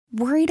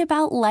Worried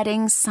about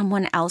letting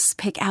someone else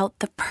pick out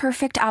the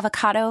perfect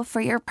avocado for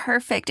your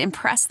perfect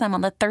impress them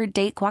on the third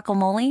date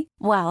guacamole?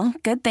 Well,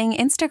 good thing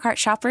Instacart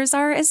shoppers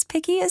are as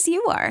picky as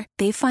you are.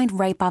 They find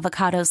ripe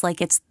avocados like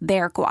it's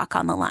their guac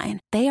on the line.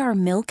 They are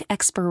milk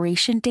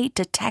expiration date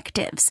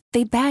detectives.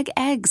 They bag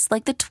eggs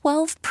like the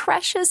 12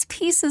 precious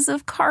pieces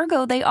of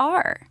cargo they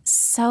are.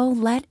 So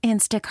let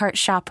Instacart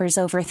shoppers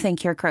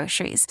overthink your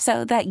groceries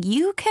so that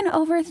you can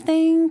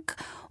overthink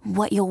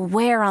what you'll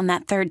wear on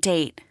that third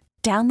date.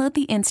 Download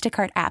the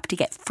Instacart app to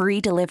get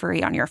free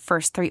delivery on your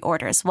first 3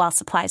 orders while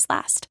supplies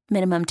last.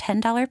 Minimum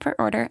 $10 per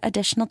order.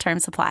 Additional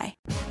terms apply.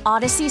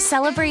 Odyssey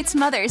celebrates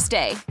Mother's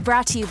Day.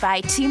 Brought to you by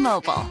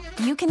T-Mobile.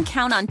 You can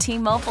count on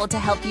T-Mobile to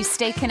help you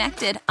stay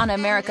connected on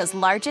America's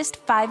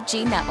largest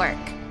 5G network.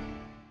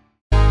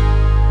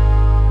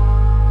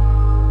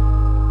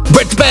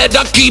 Bret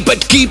better keep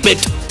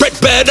it.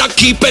 Bret better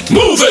keep it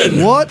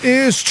moving. What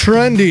is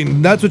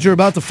trending? That's what you're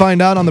about to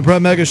find out on the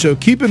Bret Mega Show.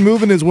 Keep It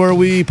Moving is where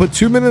we put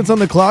 2 minutes on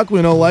the clock.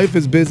 We know life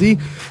is busy,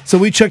 so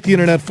we check the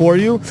internet for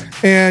you,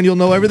 and you'll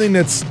know everything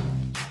that's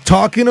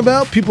talking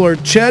about, people are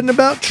chatting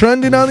about,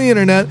 trending on the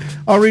internet.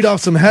 I'll read off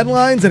some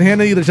headlines, and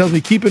Hannah either tells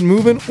me keep it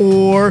moving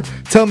or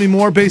tell me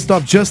more based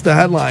off just the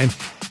headline.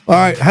 All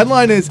right,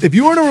 headline is, if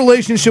you are in a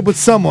relationship with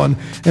someone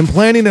and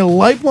planning a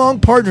lifelong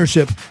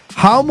partnership,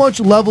 how much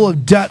level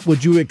of debt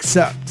would you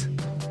accept?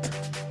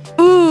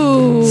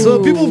 Ooh.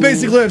 So people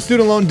basically have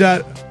student loan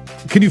debt.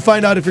 Can you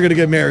find out if you're going to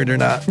get married or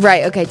not?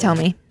 Right, okay, tell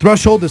me.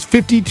 Threshold is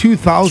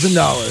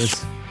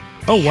 $52,000.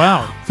 Oh,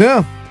 wow.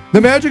 Yeah.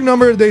 The magic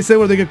number, they say,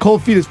 where they get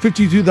cold feet is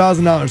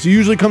 $52,000. It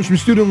usually comes from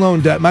student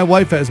loan debt. My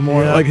wife has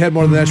more, had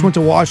more than that. She went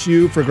to Wash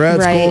U for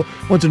grad school,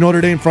 went to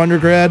Notre Dame for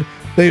undergrad.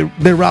 They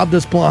robbed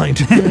us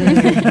blind.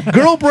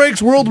 Girl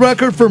breaks world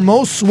record for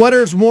most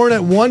sweaters worn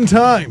at one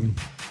time.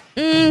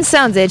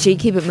 Sounds itchy.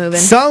 Keep it moving.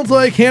 Sounds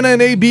like Hannah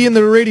and AB in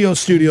the radio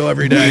studio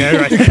every day. Yeah,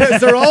 right. Because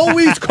they're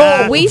always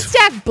cold. We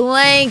stack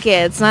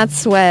blankets, not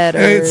sweaters.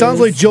 Hey, it sounds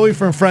like Joey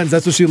from Friends.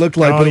 That's what she looked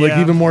like, but like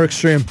even more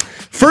extreme.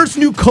 First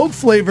new Coke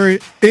flavor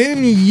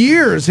in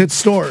years hit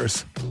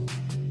stores.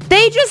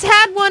 They just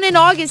had one in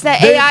August,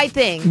 that AI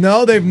thing.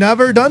 No, they've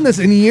never done this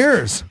in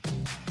years.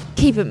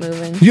 Keep it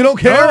moving. You don't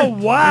care? Oh,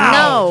 wow.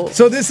 No.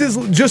 So this is,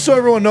 just so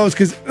everyone knows,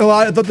 because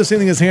I thought the same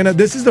thing as Hannah,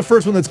 this is the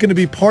first one that's going to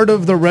be part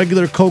of the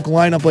regular Coke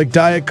lineup, like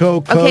Diet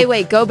Coke. Okay,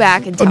 wait, go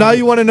back and tell now me.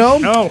 you want to know?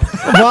 No.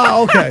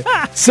 Wow, okay.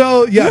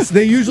 So, yes,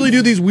 they usually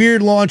do these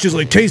weird launches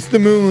like Taste the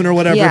Moon or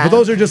whatever, but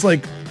those are just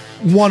like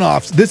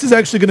one-offs. This is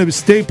actually going to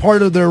stay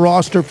part of their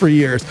roster for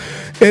years.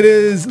 It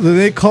is,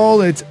 they call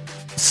it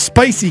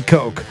Spicy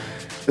Coke.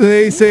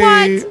 They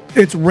say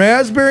it's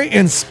raspberry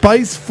and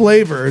spice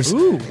flavors,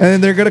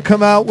 and they're going to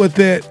come out with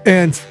it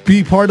and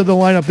be part of the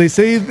lineup. They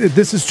say that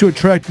this is to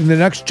attract the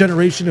next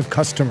generation of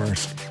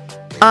customers.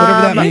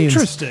 Whatever that means.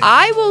 Interesting.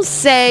 I will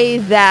say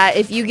that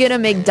if you get a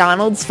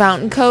McDonald's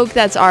fountain Coke,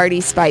 that's already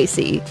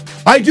spicy.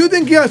 I do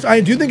think, yes, I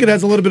do think it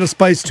has a little bit of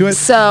spice to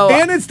it.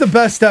 And it's the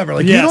best ever.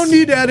 Like, you don't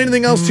need to add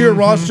anything else to your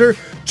roster.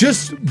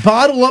 Just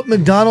bottle up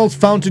McDonald's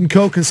fountain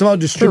Coke and somehow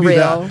distribute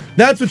that.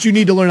 That's what you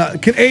need to learn.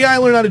 Can AI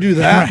learn how to do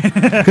that?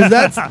 Because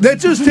that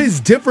just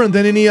tastes different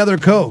than any other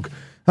Coke.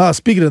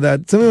 Speaking of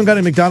that, someone got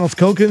a McDonald's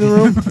Coke in the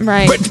room?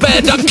 Right. Bret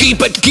better keep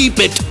it.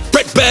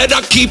 Bret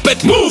better keep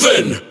it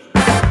moving.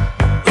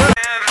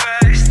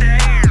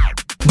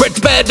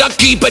 Bret better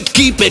keep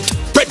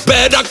it. Bret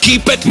better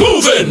keep it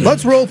moving.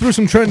 Let's roll through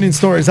some trending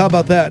stories. How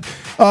about that?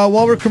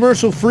 While we're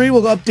commercial free,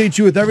 we'll update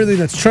you with everything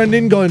that's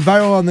trending, going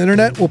viral on the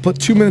internet. We'll put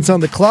 2 minutes on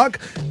the clock,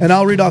 and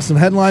I'll read off some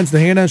headlines. The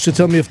Hannah should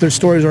tell me if their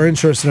stories are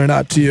interesting or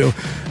not to you.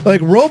 Like,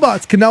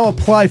 robots can now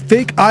apply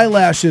fake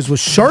eyelashes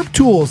with sharp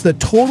tools that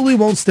totally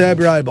won't stab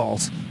your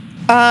eyeballs.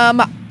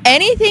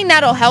 Anything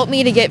that'll help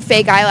me to get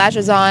fake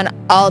eyelashes on,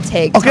 I'll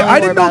take. Okay, I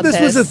didn't know this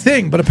was a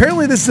thing, but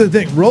apparently this is a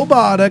thing.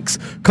 Robotics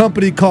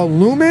company called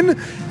Lumen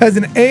has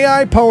an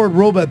AI-powered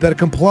robot that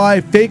can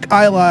apply fake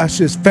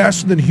eyelashes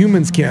faster than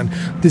humans can.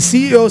 The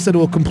CEO said it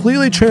will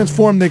completely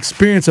transform the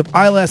experience of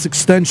eyelash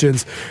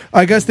extensions.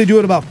 I guess they do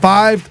it about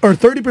 5 or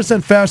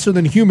 30% faster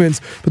than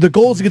humans, but the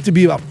goal is to get to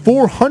be about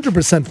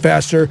 400%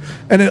 faster,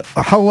 and it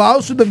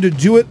allows for them to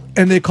do it,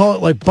 and they call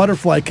it like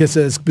butterfly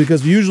kisses,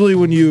 because usually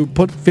when you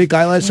put fake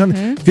eyelashes on,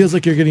 it feels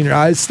like you're getting your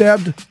eyes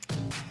stabbed.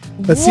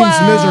 That seems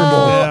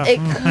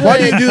miserable. Why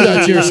do you do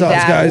that to yourselves,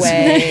 guys?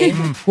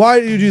 Why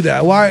do you do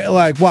that?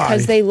 Why?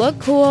 Because they look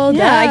cool.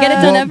 Yeah, I get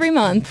it done every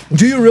month.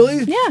 Do you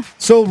really? Yeah.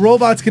 So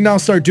robots can now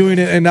start doing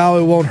it, and now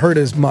it won't hurt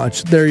as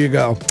much. There you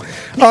go.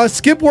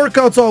 Skip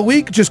workouts all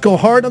week. Just go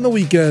hard on the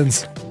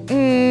weekends.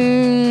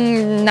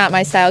 Not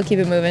my style. Keep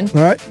it moving.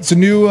 All right. It's a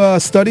new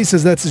study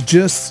says that's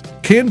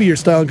can be your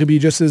style and can be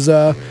just as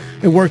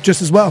it work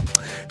just as well.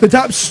 The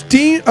top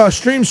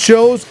streamed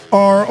shows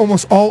are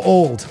almost all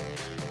old.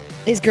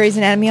 Is Grey's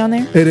Anatomy on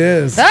there? It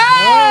is.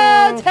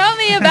 Tell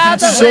me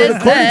about the So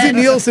according to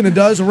Nielsen, it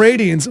does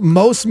ratings.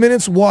 Most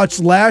minutes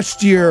watched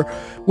last year,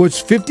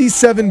 which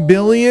 57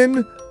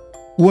 billion,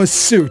 was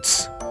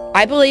Suits.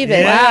 I believe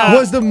it. Yeah.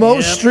 was the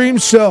most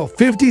streamed show,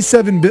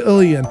 57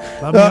 billion.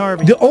 Love me,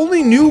 Harvey. The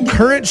only new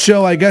current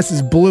show, I guess,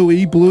 is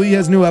Bluey. Bluey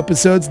has new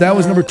episodes. That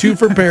was number 2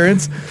 for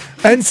parents.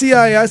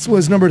 NCIS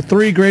was number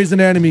 3, Grey's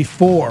Anatomy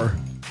 4.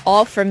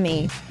 All from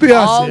me.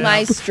 Yes. All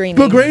my streaming.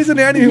 But Grey's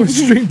Anatomy was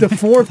streamed the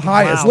 4th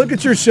highest. Wow. Look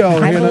at your show,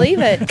 I Hannah. believe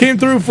it. Came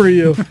through for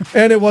you.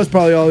 And it was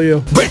probably all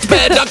you. Brett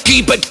better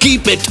keep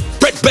it.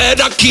 Brett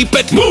better keep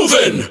it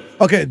moving.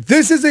 Okay,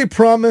 this is a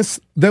promise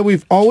that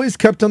we've always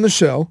kept on the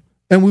show,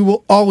 and we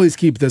will always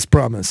keep this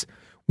promise.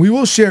 We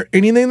will share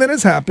anything that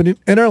is happening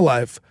in our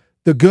life,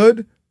 the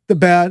good, the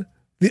bad,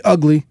 the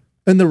ugly,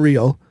 and the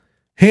real.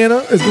 Hannah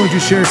is going to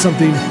share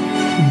something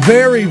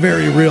very,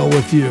 very real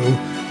with you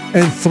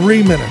in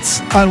 3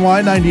 minutes on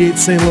Y98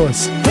 St.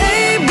 Louis.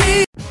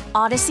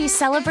 Odyssey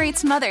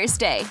celebrates Mother's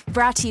Day,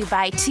 brought to you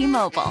by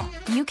T-Mobile.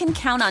 You can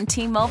count on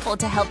T-Mobile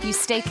to help you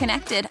stay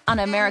connected on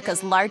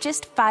America's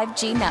largest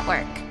 5G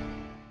network.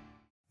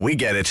 We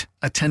get it.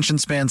 Attention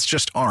spans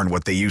just aren't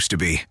what they used to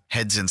be.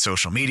 Heads in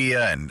social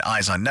media and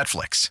eyes on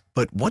Netflix.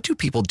 But what do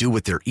people do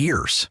with their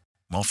ears?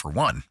 Well, for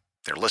one,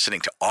 they're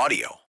listening to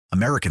audio.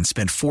 Americans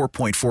spend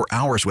 4.4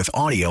 hours with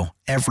audio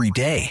every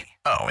day.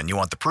 Oh, and you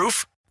want the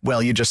proof?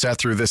 Well, you just sat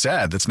through this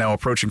ad that's now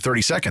approaching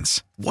 30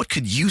 seconds. What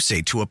could you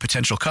say to a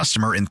potential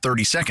customer in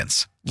 30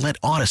 seconds? Let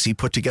Odyssey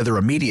put together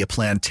a media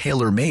plan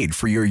tailor-made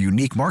for your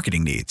unique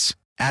marketing needs.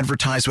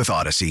 Advertise with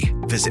Odyssey.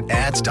 Visit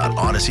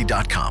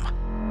ads.odyssey.com.